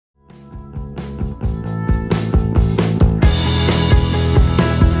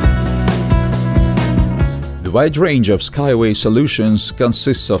The wide range of Skyway solutions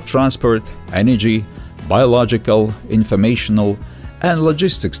consists of transport, energy, biological, informational, and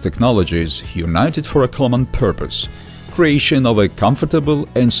logistics technologies united for a common purpose: creation of a comfortable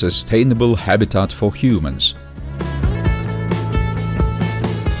and sustainable habitat for humans.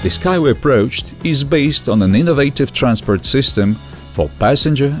 The Skyway approach is based on an innovative transport system for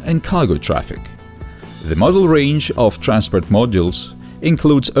passenger and cargo traffic. The model range of transport modules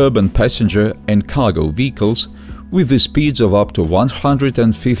includes urban passenger and cargo vehicles with the speeds of up to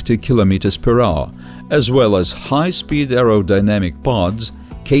 150 km per hour, as well as high-speed aerodynamic pods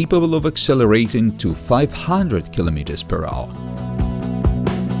capable of accelerating to 500 km per hour.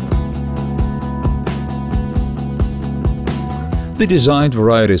 The designed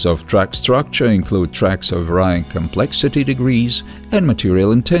varieties of track structure include tracks of varying complexity degrees and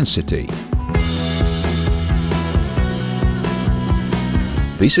material intensity.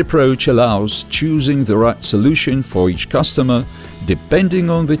 This approach allows choosing the right solution for each customer depending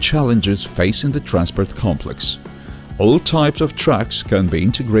on the challenges facing the transport complex. All types of tracks can be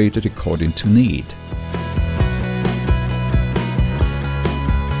integrated according to need.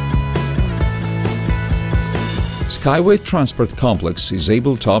 Skyway Transport Complex is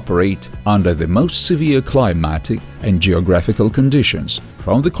able to operate under the most severe climatic and geographical conditions,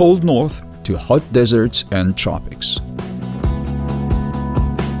 from the cold north to hot deserts and tropics.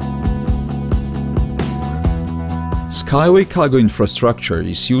 Skyway cargo infrastructure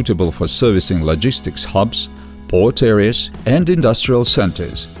is suitable for servicing logistics hubs, port areas and industrial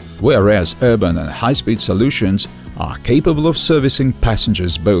centers, whereas urban and high-speed solutions are capable of servicing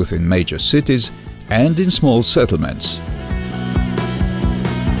passengers both in major cities and in small settlements.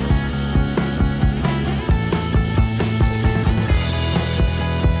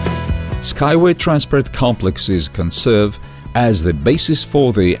 Skyway Transport Complexes can serve as the basis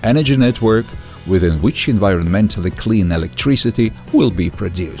for the energy network within which environmentally clean electricity will be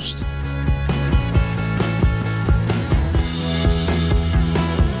produced.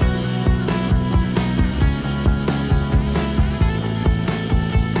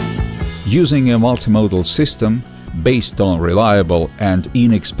 Using a multimodal system based on reliable and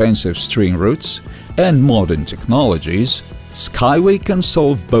inexpensive string routes and modern technologies, Skyway can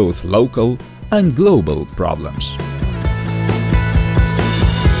solve both local and global problems.